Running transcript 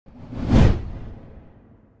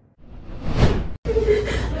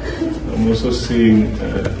I'm also seeing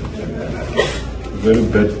very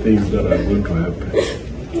bad things that are going to happen.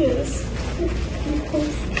 Yes.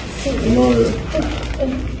 You know,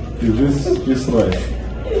 is this right?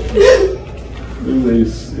 This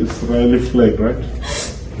is Israeli flag, right?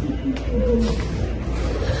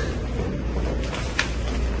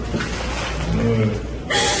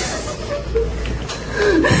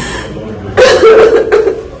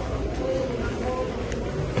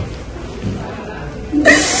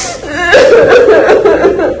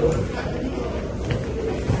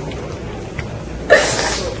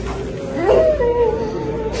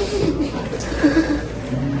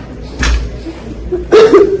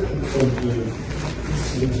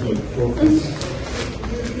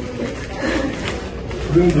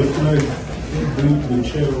 Bring the flag, bring the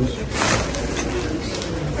chairs.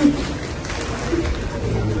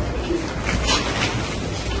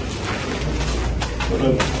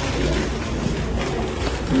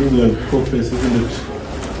 Look like prophets, isn't it?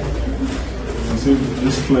 You see,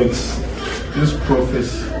 this flags, this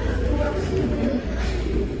prophets,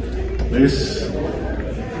 this,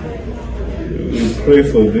 we pray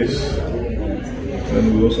for this, and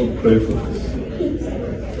we also pray for this.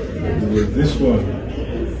 With this one,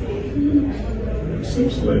 it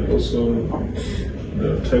seems like also the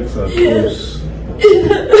attacks are close.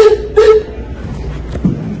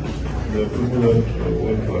 The people that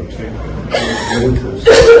want to attack are very close.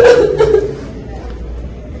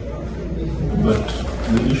 But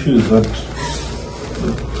the issue is that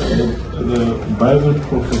the Bible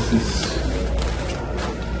prophecies,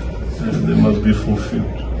 they must be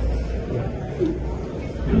fulfilled.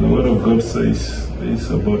 The Word of God says it's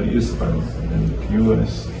about Israel and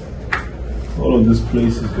US. All of these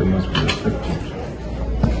places, they must be affected.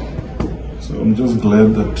 So I'm just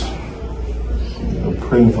glad that you're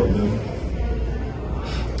praying for them,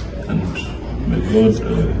 and may God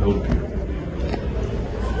help you.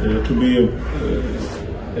 To be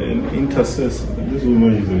an intercessor, this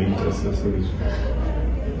woman is an intercessor.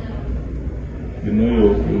 You know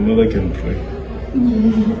your mother can pray.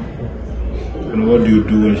 And what do you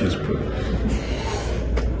do when she's praying?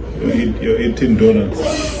 You're eating donuts.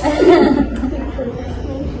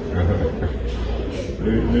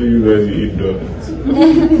 Maybe you guys eat donuts.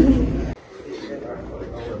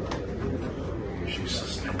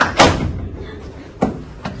 Jesus.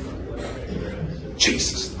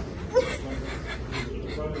 Jesus.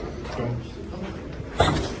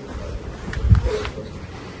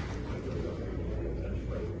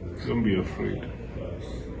 Don't be afraid.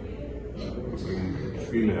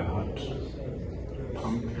 Feel her heart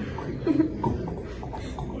pumping quick.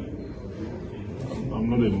 I'm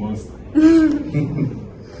not a monster.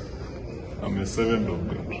 I'm a servant of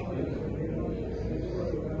God.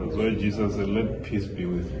 That's why Jesus said, let peace be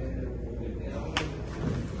with you.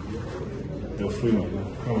 You're free now.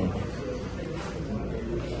 Come on.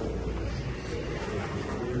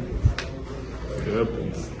 It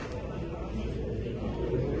happens.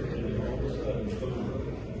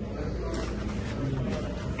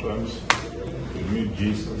 Sometimes you meet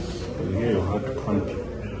Jesus, you hear your heart pumping.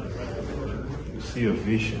 You see a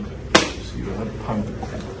vision, you see your heart pumping.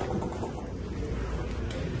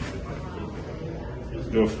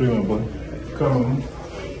 You're free, my boy. Come on.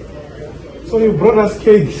 So you brought us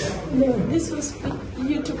cakes. No, this was for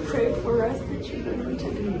you to pray for us that you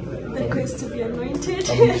wanted the cakes to be anointed.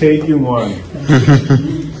 I'm taking one.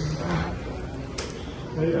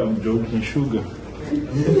 Hey, I'm joking, sugar.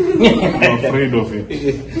 I'm afraid of it.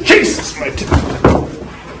 Jesus, my God.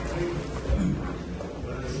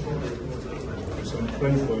 So I'm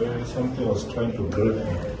praying for you. Something was trying to grab me.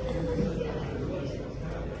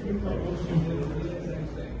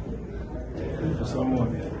 For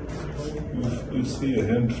someone, you see a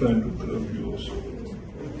hand trying to grab you also.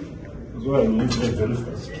 That's why I leave there very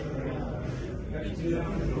fast.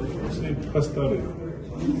 You see, pastor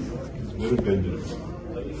is very dangerous.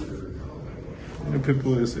 Many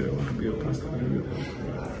people they say, I want to be a pastor,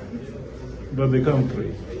 but they can't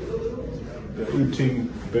pray. They're eating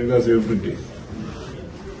beggars every day.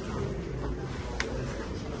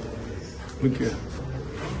 Look here.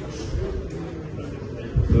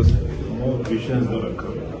 There's more visions that are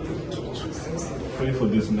coming. Pray for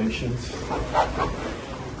these nations.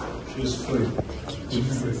 She's free.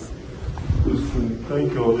 She's free. She's free.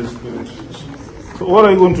 Thank you, Holy Spirit. So what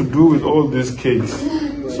are you going to do with all these cakes?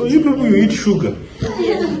 So you people, you eat sugar.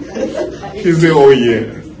 She say, oh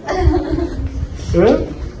yeah. Yeah?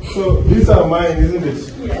 So these are mine, isn't it?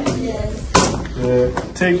 Yes.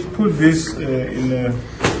 Put this in a,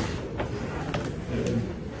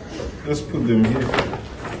 let's put them here.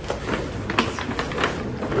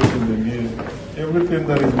 Put them here. Everything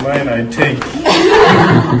that is mine, I take.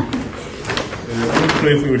 Let me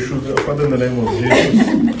pray for your sugar. Father, in the name of Jesus,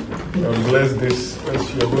 bless this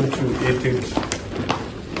as you are going to eat it.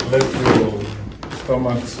 Let your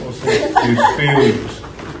stomachs also be filled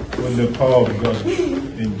with the power of God.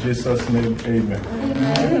 In Jesus' name, amen.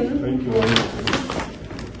 Thank you, Lord.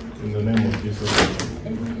 In the name of Jesus,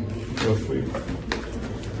 you're free.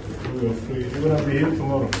 You're free. You're going to be here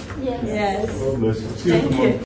tomorrow. Yes. God bless you. See you tomorrow.